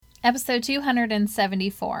Episode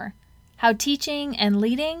 274, How Teaching and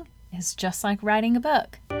Leading is Just Like Writing a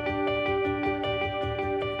Book.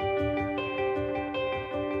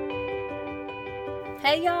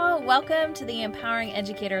 Hey y'all, welcome to the Empowering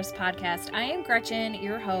Educators podcast. I am Gretchen,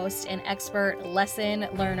 your host and expert lesson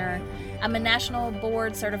learner. I'm a national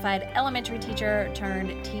board certified elementary teacher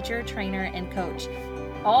turned teacher, trainer, and coach.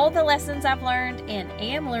 All the lessons I've learned and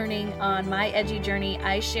am learning on my edgy journey,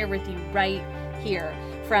 I share with you right here.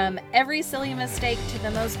 From every silly mistake to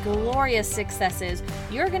the most glorious successes,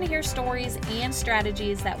 you're going to hear stories and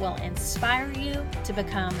strategies that will inspire you to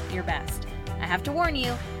become your best. I have to warn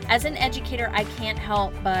you, as an educator, I can't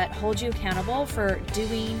help but hold you accountable for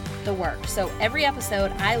doing the work. So every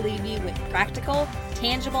episode, I leave you with practical,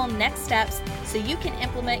 tangible next steps so you can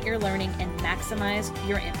implement your learning and maximize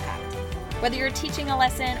your impact. Whether you're teaching a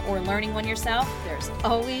lesson or learning one yourself, there's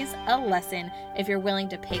always a lesson if you're willing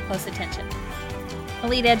to pay close attention.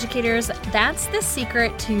 Elite educators, that's the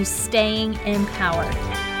secret to staying empowered.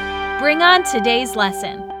 Bring on today's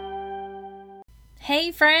lesson.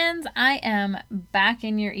 Hey friends, I am back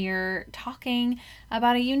in your ear talking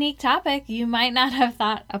about a unique topic you might not have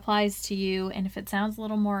thought applies to you. And if it sounds a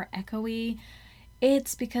little more echoey,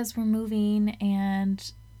 it's because we're moving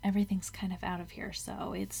and everything's kind of out of here.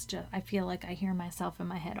 So it's just, I feel like I hear myself in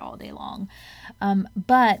my head all day long.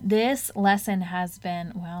 But this lesson has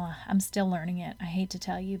been, well, I'm still learning it. I hate to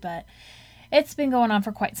tell you, but it's been going on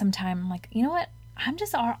for quite some time. I'm like, you know what? I'm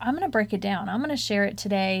going to break it down. I'm going to share it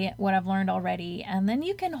today, what I've learned already. And then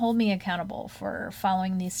you can hold me accountable for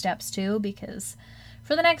following these steps too, because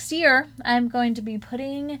for the next year, I'm going to be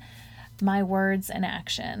putting my words in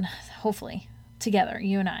action, hopefully. Together,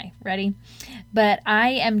 you and I. Ready? But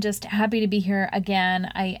I am just happy to be here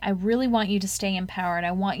again. I really want you to stay empowered.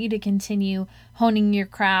 I want you to continue honing your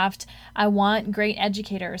craft. I want great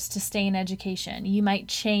educators to stay in education. You might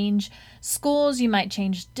change schools, you might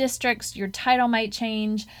change districts, your title might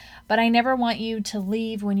change, but I never want you to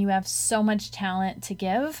leave when you have so much talent to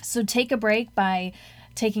give. So take a break by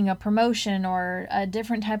taking a promotion or a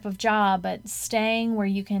different type of job, but staying where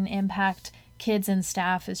you can impact kids and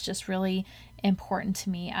staff is just really important to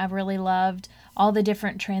me. I've really loved all the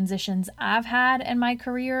different transitions I've had in my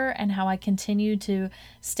career and how I continue to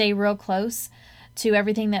stay real close to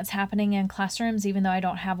everything that's happening in classrooms, even though I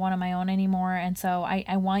don't have one of my own anymore. And so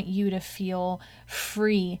I want you to feel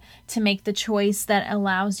free to make the choice that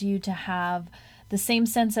allows you to have the same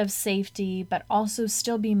sense of safety, but also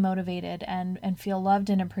still be motivated and feel loved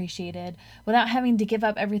and appreciated without having to give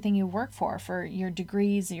up everything you work for your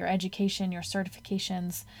degrees, your education, your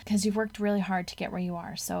certifications, because you've worked really hard to get where you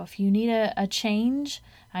are. So if you need a change,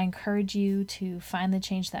 I encourage you to find the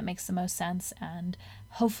change that makes the most sense, and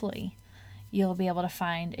hopefully you'll be able to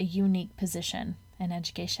find a unique position in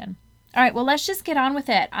education. All right, well, let's just get on with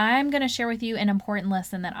it. I'm going to share with you an important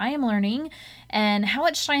lesson that I am learning and how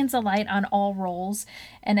it shines a light on all roles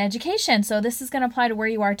in education. So this is going to apply to where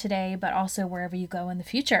you are today, but also wherever you go in the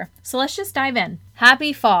future. So let's just dive in.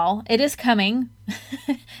 Happy fall. It is coming.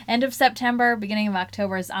 End of September, beginning of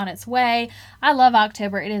October is on its way. I love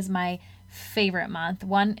October. It is my favorite month.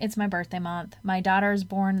 One, it's my birthday month. My daughter is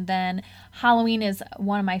born then. Halloween is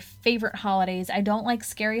one of my favorite holidays. I don't like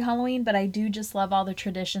scary Halloween, but I do just love all the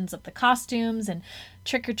traditions of the costumes and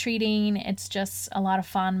trick-or-treating. It's just a lot of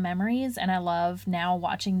fond memories, and I love now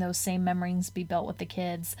watching those same memories be built with the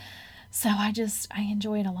kids. So I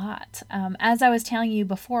enjoy it a lot. As I was telling you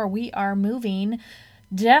before, we are moving.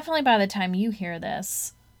 Definitely by the time you hear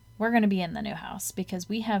this, we're going to be in the new house because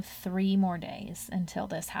we have 3 more days until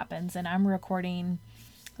this happens. And I'm recording,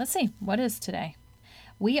 let's see, what is today?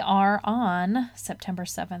 We are on September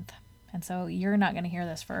 7th. And so you're not going to hear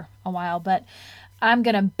this for a while, but I'm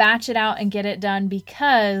going to batch it out and get it done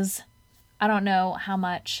because I don't know how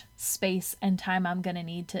much space and time I'm going to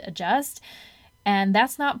need to adjust. And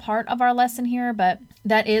that's not part of our lesson here, but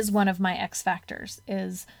that is one of my X factors,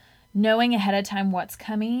 is knowing ahead of time what's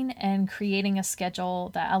coming and creating a schedule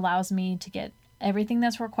that allows me to get everything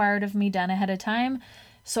that's required of me done ahead of time.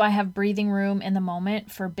 So I have breathing room in the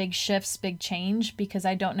moment for big shifts, big change, because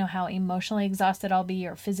I don't know how emotionally exhausted I'll be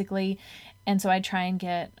or physically. And so I try and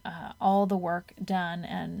get all the work done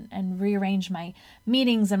and rearrange my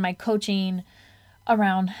meetings and my coaching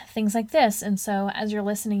around things like this. And so as you're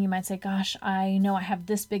listening, you might say, gosh, I know I have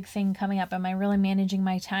this big thing coming up. Am I really managing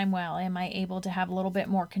my time well? Am I able to have a little bit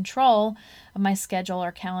more control of my schedule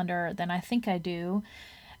or calendar than I think I do?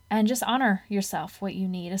 And just honor yourself, what you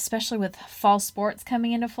need, especially with fall sports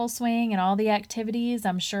coming into full swing and all the activities.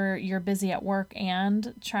 I'm sure you're busy at work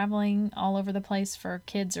and traveling all over the place for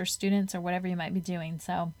kids or students or whatever you might be doing.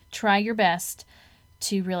 So try your best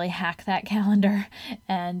to really hack that calendar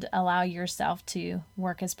and allow yourself to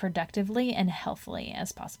work as productively and healthily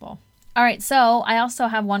as possible. All right, so I also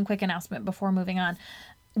have one quick announcement before moving on.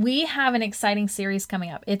 We have an exciting series coming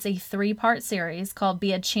up. It's a 3-part series called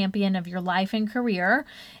Be a Champion of Your Life and Career.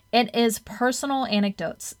 It is personal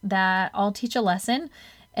anecdotes that all teach a lesson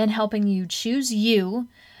in helping you choose you,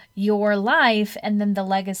 your life, and then the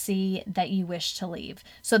legacy that you wish to leave.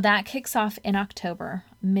 So that kicks off in October,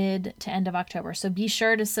 mid to end of October. So be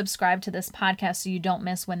sure to subscribe to this podcast so you don't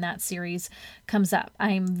miss when that series comes up.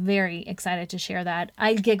 I'm very excited to share that.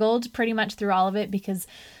 I giggled pretty much through all of it because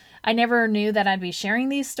I never knew that I'd be sharing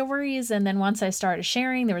these stories. And then once I started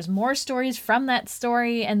sharing, there was more stories from that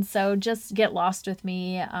story. And so just get lost with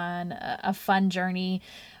me on a fun journey,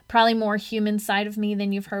 probably more human side of me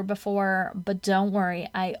than you've heard before. But don't worry,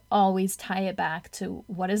 I always tie it back to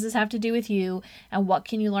what does this have to do with you and what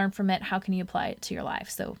can you learn from it? How can you apply it to your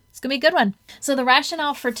life? So it's going to be a good one. So the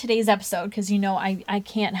rationale for today's episode, because I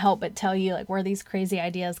can't help but tell you like where these crazy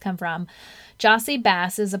ideas come from. Jossie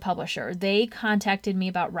Bass is a publisher. They contacted me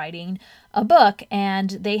about writing a book,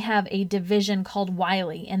 and they have a division called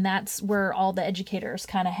Wiley, and that's where all the educators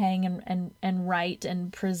kind of hang and write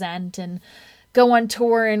and present and go on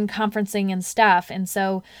tour and conferencing and stuff. And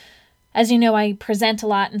so, as you know, I present a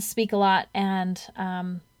lot and speak a lot, and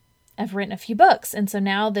I've written a few books. And so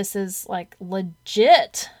now this is like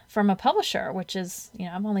legit from a publisher, which is,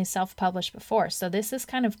 I've only self-published before. So this is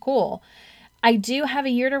kind of cool. I do have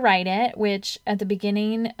a year to write it, which at the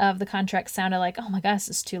beginning of the contract sounded like, oh my gosh,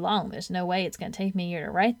 it's too long. There's no way it's going to take me a year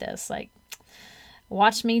to write this. Like,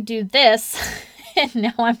 watch me do this. And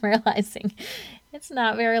now I'm realizing it's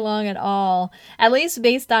not very long at all, at least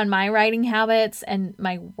based on my writing habits and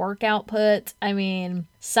my work output. I mean,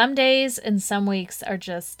 some days and some weeks are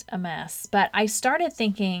just a mess. But I started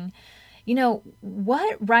thinking,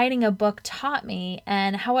 what writing a book taught me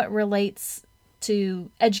and how it relates to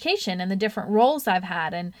education and the different roles I've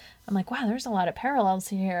had. And I'm like, wow, there's a lot of parallels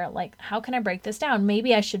here. Like, how can I break this down?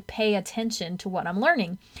 Maybe I should pay attention to what I'm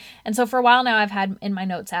learning. And so for a while now, I've had in my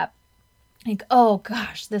notes app, like, oh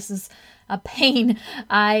gosh, this is a pain.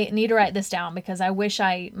 I need to write this down because I wish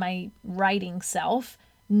my writing self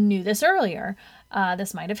knew this earlier.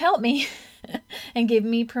 This might have helped me and gave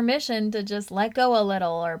me permission to just let go a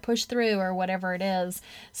little or push through or whatever it is.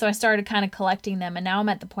 So I started kind of collecting them, and now I'm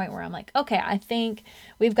at the point where I'm like, okay, I think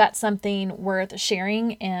we've got something worth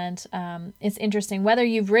sharing. And it's interesting whether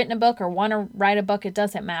you've written a book or want to write a book, it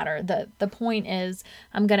doesn't matter. The point is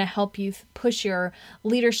I'm going to help you push your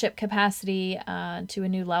leadership capacity to a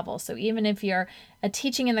new level. So even if you're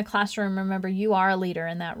teaching in the classroom, remember you are a leader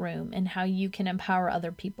in that room and how you can empower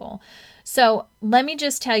other people. So let me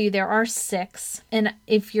just tell you, there are 6. And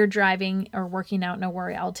if you're driving or working out, no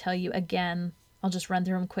worry, I'll tell you again. I'll just run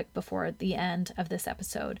through them quick before the end of this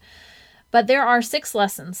episode. But there are 6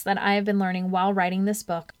 lessons that I have been learning while writing this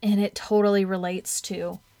book, and it totally relates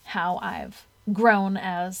to how I've grown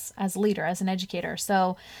as a leader, as an educator.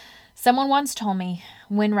 So someone once told me,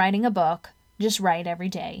 when writing a book, just write every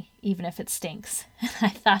day, even if it stinks. And I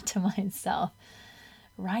thought to myself,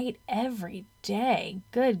 write every day?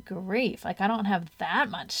 Good grief. Like, I don't have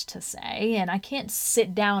that much to say, and I can't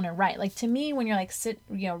sit down and write. Like, to me, when you're like,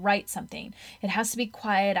 write something, it has to be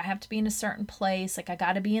quiet. I have to be in a certain place. Like, I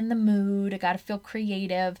got to be in the mood. I got to feel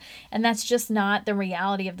creative. And that's just not the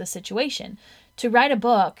reality of the situation. To write a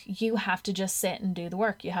book, you have to just sit and do the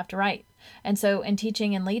work. You have to write. And so in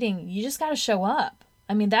teaching and leading, you just got to show up.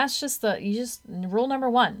 I mean, that's just rule number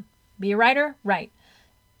 1. Be a writer, write.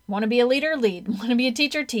 Want to be a leader, lead. Want to be a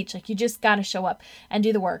teacher, teach. Like, you just got to show up and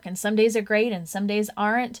do the work. And some days are great and some days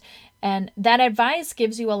aren't. And that advice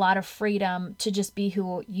gives you a lot of freedom to just be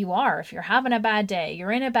who you are. If you're having a bad day,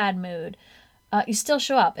 you're in a bad mood, you still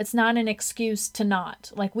show up. It's not an excuse to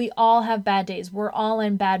not. Like, we all have bad days. We're all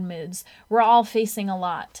in bad moods. We're all facing a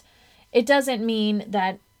lot. It doesn't mean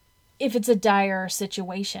that if it's a dire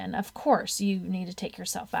situation, of course, you need to take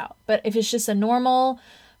yourself out. But if it's just a normal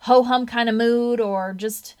ho-hum kind of mood or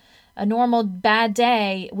just a normal bad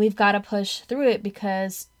day, we've got to push through it,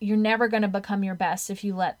 because you're never going to become your best if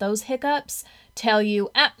you let those hiccups tell you,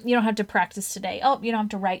 you don't have to practice today. Oh, you don't have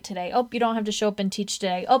to write today. Oh, you don't have to show up and teach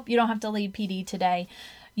today. Oh, you don't have to lead PD today.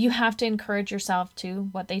 You have to encourage yourself to,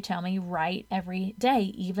 what they tell me, write every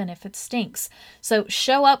day, even if it stinks. So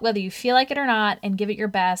show up whether you feel like it or not and give it your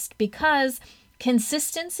best, because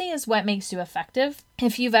consistency is what makes you effective.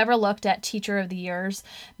 If you've ever looked at Teacher of the Years,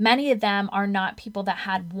 many of them are not people that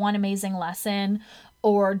had one amazing lesson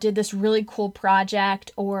or did this really cool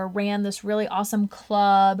project or ran this really awesome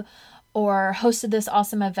club or hosted this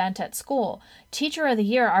awesome event at school. Teacher of the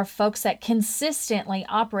Year are folks that consistently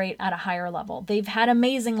operate at a higher level. They've had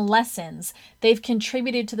amazing lessons. They've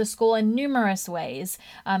contributed to the school in numerous ways.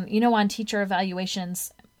 On teacher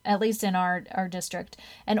evaluations, at least in our district,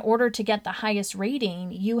 in order to get the highest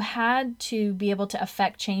rating, you had to be able to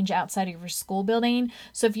affect change outside of your school building.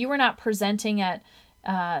 So if you were not presenting at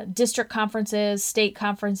district conferences, state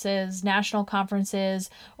conferences, national conferences,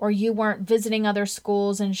 or you weren't visiting other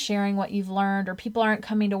schools and sharing what you've learned, or people aren't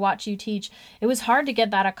coming to watch you teach, it was hard to get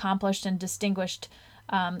that accomplished and distinguished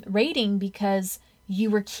rating because you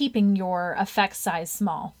were keeping your effect size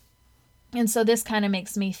small. And so this kind of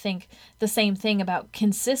makes me think the same thing about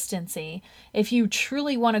consistency. If you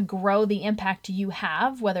truly want to grow the impact you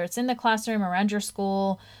have, whether it's in the classroom, around your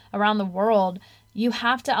school, around the world, you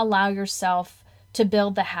have to allow yourself to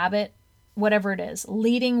build the habit, whatever it is,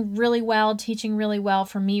 leading really well, teaching really well,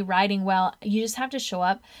 for me, writing well. You just have to show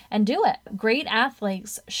up and do it. Great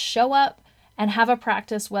athletes show up and have a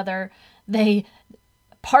practice, whether they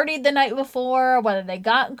partied the night before, whether they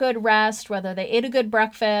got good rest, whether they ate a good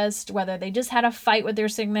breakfast, whether they just had a fight with their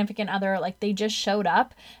significant other, like they just showed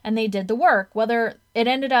up and they did the work. Whether it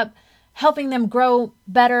ended up helping them grow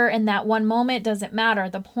better in that one moment doesn't matter.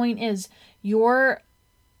 The point is your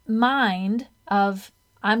mind of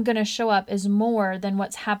I'm going to show up is more than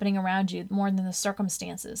what's happening around you, more than the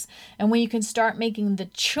circumstances. And when you can start making the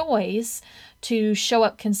choice to show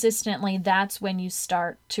up consistently, that's when you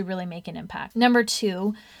start to really make an impact. Number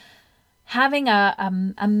 2, having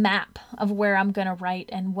a map of where I'm going to write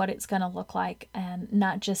and what it's going to look like, and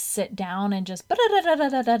not just sit down and just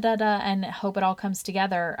and hope it all comes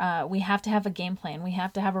together. We have to have a game plan. We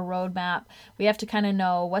have to have a roadmap. We have to kind of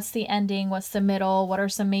know what's the ending, what's the middle, what are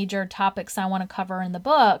some major topics I want to cover in the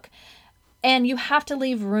book. And you have to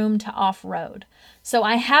leave room to off-road. So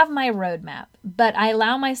I have my roadmap, but I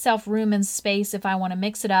allow myself room and space if I want to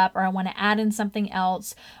mix it up, or I want to add in something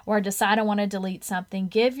else, or decide I want to delete something.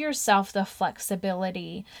 Give yourself the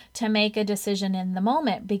flexibility to make a decision in the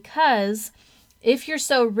moment, because if you're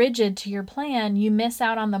so rigid to your plan, you miss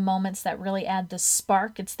out on the moments that really add the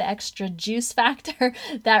spark. It's the extra juice factor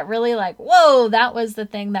that really whoa, that was the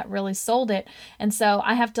thing that really sold it. And so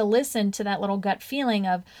I have to listen to that little gut feeling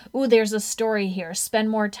of, ooh, there's a story here, spend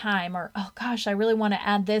more time, or, oh gosh, I really want to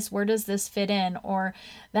add this. Where does this fit in? Or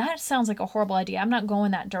that sounds like a horrible idea. I'm not going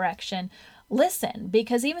that direction. Listen,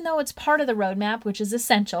 because even though it's part of the roadmap, which is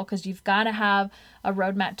essential because you've got to have a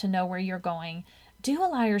roadmap to know where you're going, do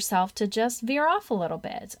allow yourself to just veer off a little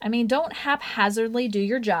bit. I mean, don't haphazardly do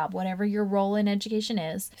your job, whatever your role in education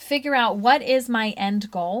is. Figure out what is my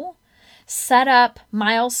end goal. Set up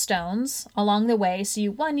milestones along the way so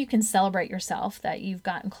you can celebrate yourself that you've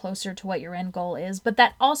gotten closer to what your end goal is, but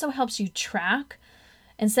that also helps you track.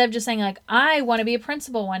 Instead of just saying I want to be a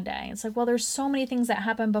principal one day. It's well, there's so many things that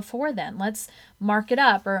happen before then. Let's mark it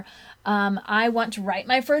up. Or I want to write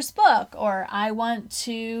my first book, or I want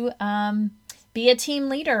to be a team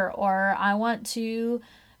leader, or I want to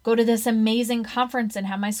go to this amazing conference and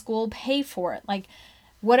have my school pay for it.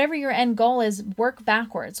 Whatever your end goal is, work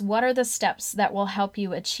backwards. What are the steps that will help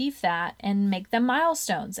you achieve that, and make them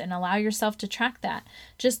milestones and allow yourself to track that.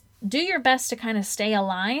 Just do your best to kind of stay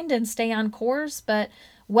aligned and stay on course, but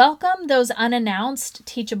welcome those unannounced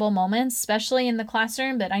teachable moments, especially in the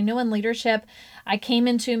classroom. But I know in leadership, I came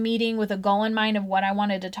into a meeting with a goal in mind of what I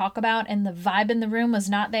wanted to talk about, and the vibe in the room was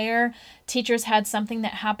not there. Teachers had something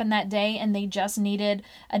that happened that day, and they just needed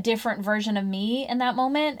a different version of me in that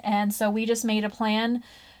moment. And so we just made a plan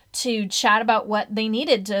to chat about what they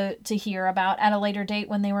needed to hear about at a later date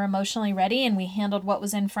when they were emotionally ready, and we handled what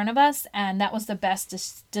was in front of us. And that was the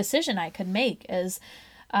best decision I could make, is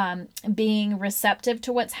being receptive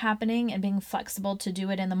to what's happening and being flexible to do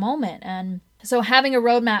it in the moment. And so having a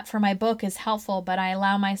roadmap for my book is helpful, but I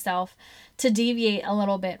allow myself to deviate a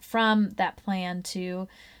little bit from that plan to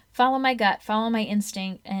follow my gut, follow my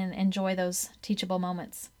instinct, and enjoy those teachable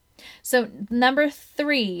moments. So number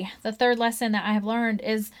 3, the third lesson that I have learned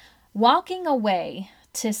is walking away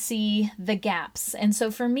to see the gaps. And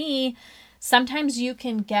so for me, sometimes you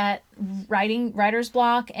can get writer's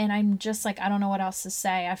block, and I'm just I don't know what else to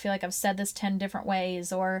say. I feel like I've said this 10 different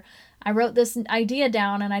ways, or I wrote this idea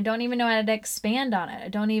down and I don't even know how to expand on it. I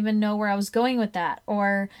don't even know where I was going with that.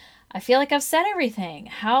 Or I feel like I've said everything.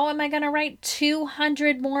 How am I going to write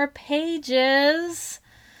 200 more pages?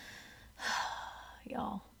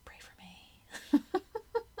 Y'all, pray for me.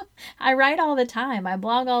 I write all the time. I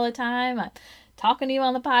blog all the time. I'm talking to you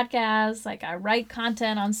on the podcast. I write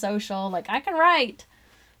content on social. I can write.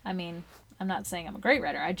 I mean, I'm not saying I'm a great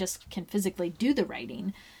writer. I just can physically do the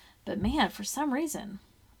writing. But man, for some reason,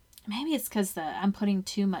 maybe it's because I'm putting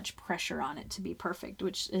too much pressure on it to be perfect,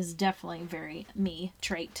 which is definitely very me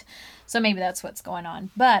trait. So maybe that's what's going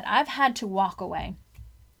on. But I've had to walk away.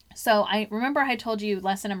 So I remember I told you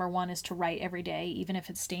lesson number 1 is to write every day, even if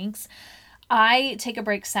it stinks. I take a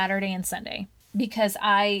break Saturday and Sunday because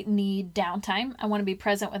I need downtime. I want to be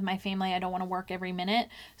present with my family. I don't want to work every minute.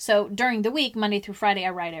 So during the week, Monday through Friday, I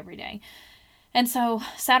write every day. And so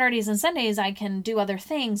Saturdays and Sundays, I can do other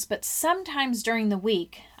things. But sometimes during the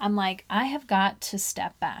week, I'm like, I have got to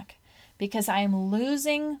step back because I am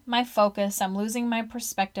losing my focus. I'm losing my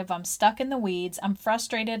perspective. I'm stuck in the weeds. I'm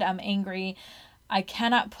frustrated. I'm angry. I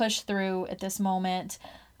cannot push through at this moment.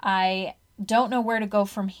 I don't know where to go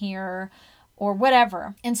from here or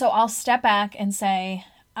whatever. And so I'll step back and say,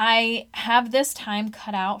 I have this time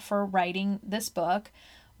cut out for writing this book.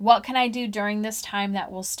 What can I do during this time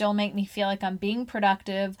that will still make me feel like I'm being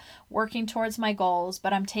productive, working towards my goals,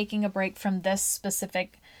 but I'm taking a break from this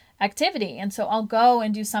specific activity? And so I'll go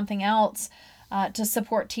and do something else to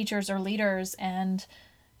support teachers or leaders and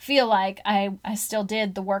feel like I still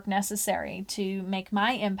did the work necessary to make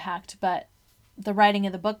my impact, but the writing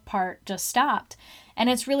of the book part just stopped. And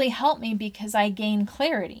it's really helped me because I gain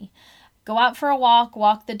clarity. Go out for a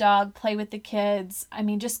walk the dog, play with the kids. I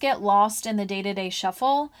mean, just get lost in the day-to-day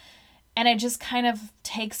shuffle. And it just kind of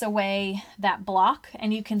takes away that block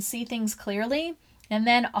and you can see things clearly. And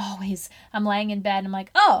then always I'm laying in bed and I'm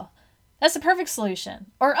like, oh, that's a perfect solution.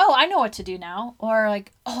 Or, oh, I know what to do now. Or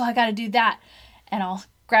like, oh, I got to do that. And I'll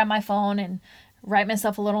grab my phone and write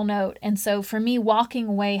myself a little note. And so for me, walking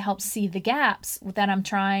away helps see the gaps that I'm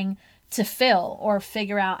trying to fill or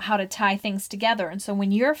figure out how to tie things together. And so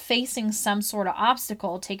when you're facing some sort of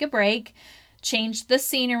obstacle, take a break, change the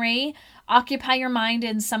scenery, occupy your mind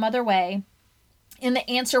in some other way, and the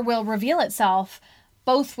answer will reveal itself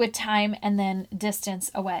both with time and then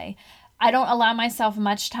distance away. I don't allow myself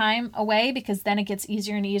much time away because then it gets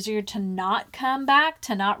easier and easier to not come back,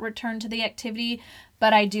 to not return to the activity.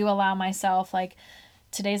 But I do allow myself, like,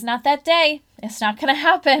 today's not that day. It's not going to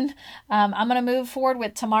happen. I'm going to move forward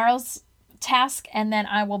with tomorrow's task, and then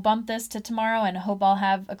I will bump this to tomorrow and hope I'll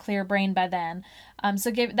have a clear brain by then.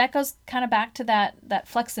 That goes kind of back to that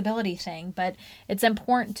flexibility thing, but it's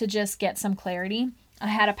important to just get some clarity. I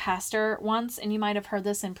had a pastor once, and you might have heard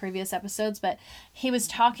this in previous episodes, but he was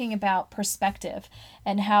talking about perspective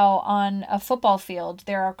and how on a football field,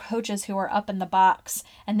 there are coaches who are up in the box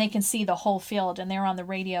and they can see the whole field, and they're on the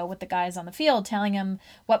radio with the guys on the field telling them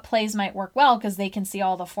what plays might work well because they can see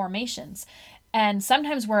all the formations. And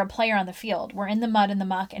sometimes we're a player on the field. We're in the mud and the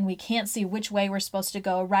muck and we can't see which way we're supposed to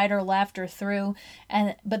go, right or left or through.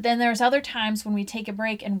 But then there's other times when we take a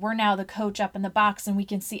break and we're now the coach up in the box and we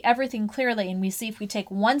can see everything clearly, and we see if we take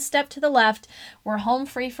one step to the left, we're home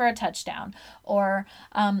free for a touchdown. Or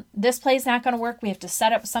this play's not going to work. We have to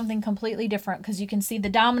set up something completely different because you can see the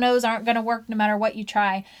dominoes aren't going to work no matter what you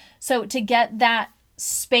try. So to get that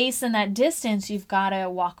space and that distance, you've got to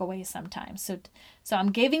walk away sometimes. So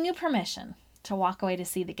I'm giving you permission to walk away to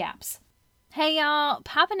see the gaps. Hey y'all,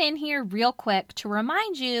 popping in here real quick to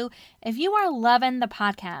remind you, if you are loving the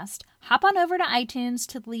podcast, hop on over to iTunes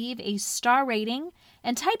to leave a star rating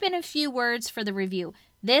and type in a few words for the review.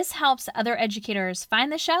 This helps other educators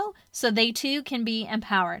find the show so they too can be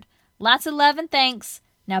empowered. Lots of love and thanks.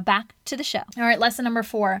 Now back to the show. All right, lesson number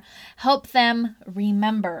 4, help them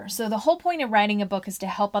remember. So the whole point of writing a book is to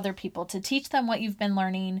help other people, to teach them what you've been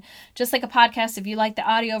learning. Just like a podcast, if you like the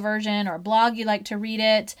audio version, or a blog, you like to read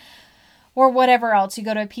it, or whatever else. You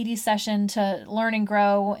go to a PD session to learn and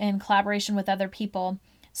grow in collaboration with other people.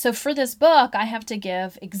 So for this book, I have to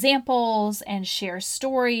give examples and share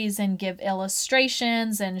stories and give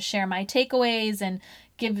illustrations and share my takeaways and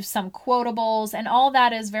give some quotables. And all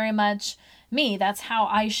that is very much me. That's how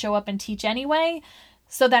I show up and teach anyway.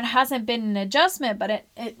 So that hasn't been an adjustment, but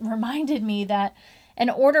it reminded me that in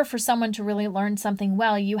order for someone to really learn something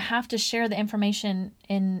well, you have to share the information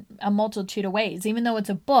in a multitude of ways. Even though it's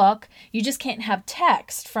a book, you just can't have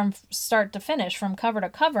text from start to finish, from cover to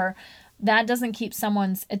cover. That doesn't keep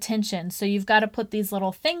someone's attention. So you've got to put these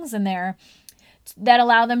little things in there that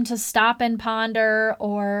allow them to stop and ponder,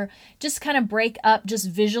 or just kind of break up just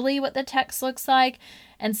visually what the text looks like.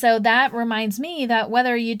 And so that reminds me that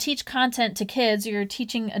whether you teach content to kids or you're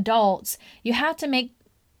teaching adults, you have to make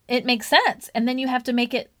it make sense, and then you have to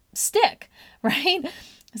make it stick, right?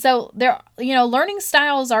 So learning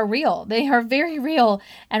styles are real. They are very real,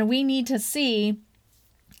 and we need to see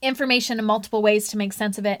information in multiple ways to make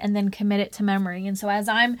sense of it and then commit it to memory. And so as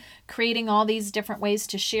I'm creating all these different ways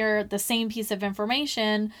to share the same piece of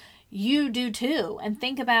information, you do too. And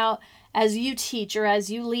think about as you teach or as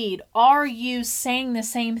you lead, are you saying the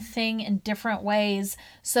same thing in different ways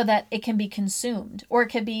so that it can be consumed? Or it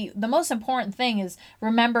could be, the most important thing is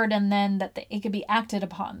remembered, and then that it could be acted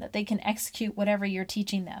upon, that they can execute whatever you're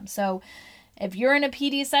teaching them. So if you're in a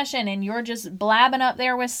PD session and you're just blabbing up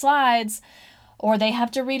there with slides, or they have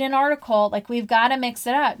to read an article, like, we've got to mix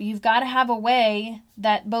it up. You've got to have a way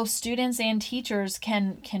that both students and teachers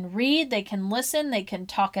can read, they can listen, they can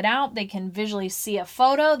talk it out, they can visually see a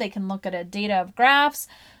photo, they can look at a data of graphs.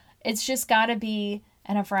 It's just got to be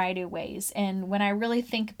in a variety of ways. And when I really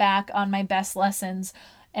think back on my best lessons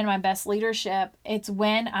and my best leadership, it's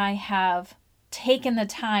when I have taken the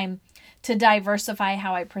time to diversify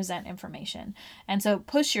how I present information. And so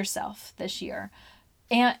push yourself this year.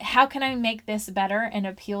 And how can I make this better and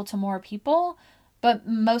appeal to more people? But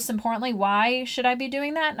most importantly, why should I be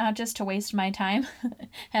doing that? Not just to waste my time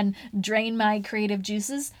and drain my creative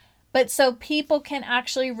juices, but so people can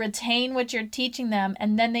actually retain what you're teaching them,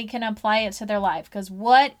 and then they can apply it to their life. Because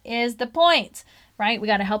what is the point, right? We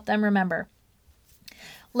got to help them remember.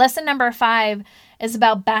 Lesson number 5 is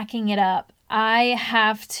about backing it up. I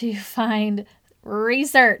have to find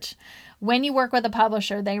research. When you work with a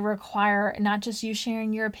publisher, they require not just you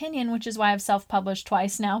sharing your opinion, which is why I've self-published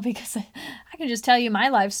twice now, because I can just tell you my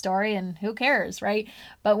life story and who cares, right?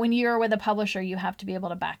 But when you're with a publisher, you have to be able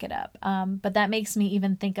to back it up. But that makes me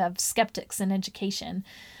even think of skeptics in education,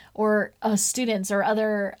 or students or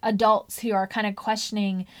other adults who are kind of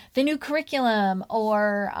questioning the new curriculum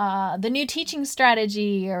or the new teaching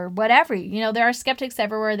strategy or whatever. There are skeptics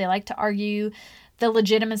everywhere. They like to argue the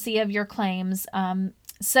legitimacy of your claims.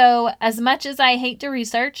 So as much as I hate to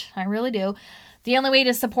research, I really do, the only way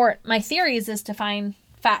to support my theories is to find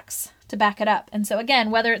facts to back it up. And so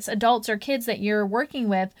again, whether it's adults or kids that you're working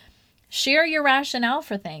with, share your rationale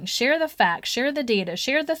for things, share the facts, share the data,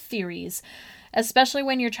 share the theories. Especially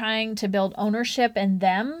when you're trying to build ownership in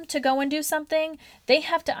them to go and do something, they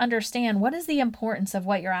have to understand, what is the importance of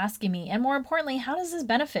what you're asking me? And more importantly, how does this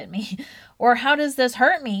benefit me? Or how does this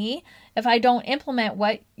hurt me if I don't implement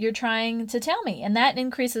what you're trying to tell me? And that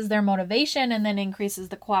increases their motivation and then increases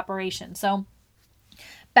the cooperation. So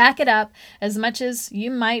back it up. As much as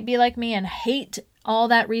you might be like me and hate all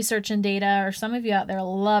that research and data, or some of you out there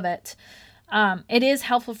love it, it is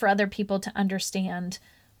helpful for other people to understand,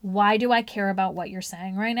 why do I care about what you're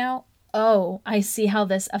saying right now? Oh, I see how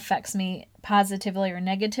this affects me positively or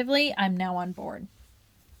negatively. I'm now on board.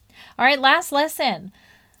 All right, last lesson.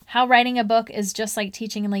 How writing a book is just like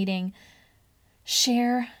teaching and leading.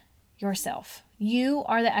 Share yourself. You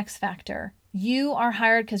are the X factor. You are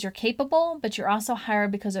hired because you're capable, but you're also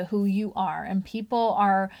hired because of who you are. And people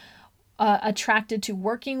are attracted to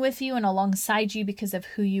working with you and alongside you because of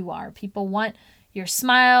who you are. People want your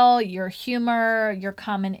smile, your humor, your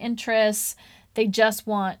common interests. They just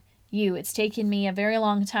want you. It's taken me a very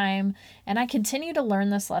long time, and I continue to learn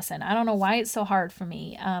this lesson. I don't know why it's so hard for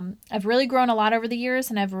me. I've really grown a lot over the years,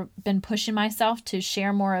 and I've been pushing myself to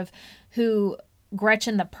share more of who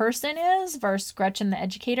Gretchen the person is versus Gretchen the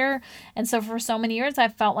educator. And so for so many years, I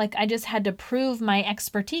felt like I just had to prove my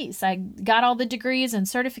expertise. I got all the degrees and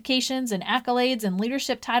certifications and accolades and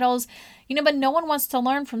leadership titles, but no one wants to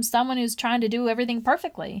learn from someone who's trying to do everything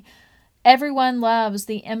perfectly. Everyone loves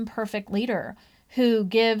the imperfect leader who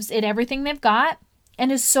gives it everything they've got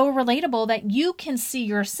and is so relatable that you can see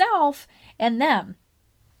yourself in them.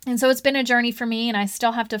 And so it's been a journey for me, and I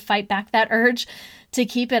still have to fight back that urge to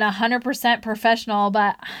keep it 100% professional,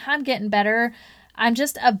 but I'm getting better. I'm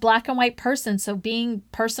just a black and white person, so being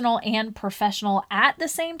personal and professional at the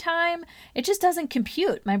same time, it just doesn't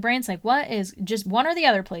compute. My brain's like, what is just one or the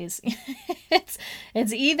other, please?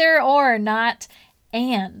 It's either or, not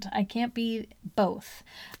and. I can't be both.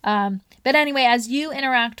 But anyway, as you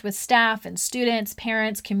interact with staff and students,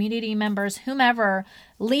 parents, community members, whomever,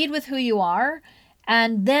 lead with who you are.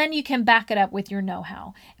 And then you can back it up with your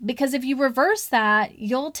know-how. Because if you reverse that,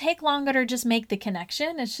 you'll take longer to just make the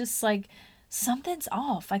connection. It's just like, something's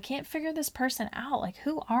off. I can't figure this person out. Like,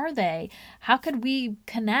 who are they? How could we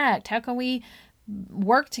connect? How can we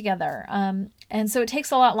work together? And so it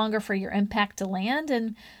takes a lot longer for your impact to land.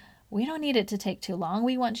 And we don't need it to take too long.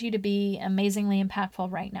 We want you to be amazingly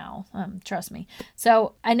impactful right now. Trust me.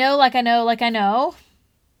 So I know.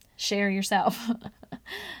 Share yourself.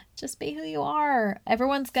 Just be who you are.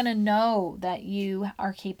 Everyone's going to know that you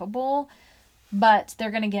are capable, but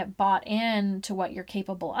they're going to get bought in to what you're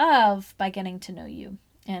capable of by getting to know you.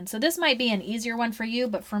 And so this might be an easier one for you,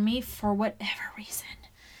 but for me, for whatever reason,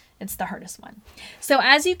 it's the hardest one. So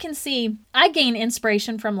as you can see, I gain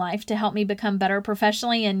inspiration from life to help me become better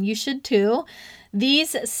professionally, and you should too.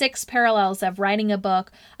 These 6 parallels of writing a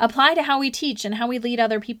book apply to how we teach and how we lead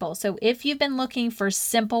other people. So if you've been looking for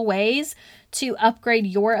simple ways to upgrade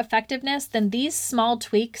your effectiveness, then these small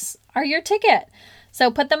tweaks are your ticket.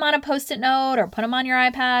 So put them on a Post-it note or put them on your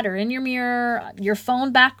iPad or in your mirror, your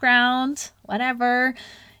phone background, whatever.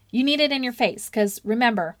 You need it in your face because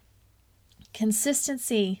remember,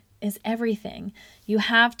 consistency is everything. You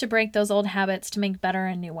have to break those old habits to make better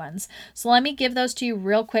and new ones. So let me give those to you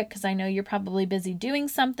real quick because I know you're probably busy doing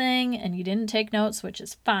something and you didn't take notes, which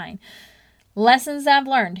is fine. Lessons I've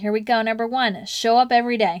learned. Here we go. Number 1, show up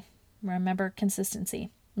every day. Remember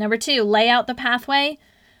consistency. Number 2, lay out the pathway,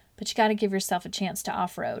 but you got to give yourself a chance to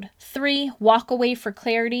off-road. 3, walk away for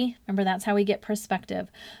clarity. Remember, that's how we get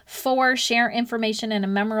perspective. 4, share information in a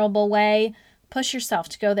memorable way. Push yourself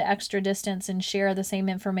to go the extra distance and share the same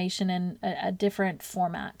information in a different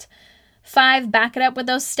format. 5, back it up with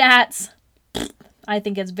those stats. I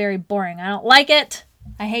think it's very boring. I don't like it.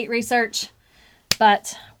 I hate research,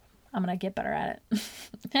 but I'm going to get better at it.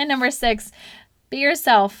 And number 6, be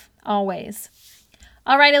yourself always.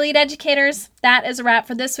 All right, elite educators, that is a wrap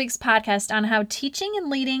for this week's podcast on how teaching and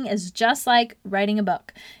leading is just like writing a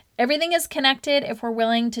book. Everything is connected if we're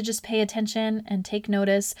willing to just pay attention and take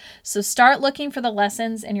notice. So start looking for the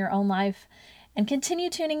lessons in your own life and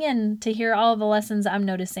continue tuning in to hear all of the lessons I'm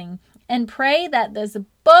noticing. And pray that this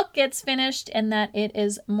book gets finished and that it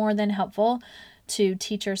is more than helpful to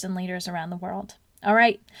teachers and leaders around the world. All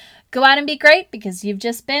right, go out and be great because you've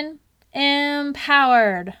just been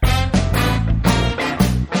empowered.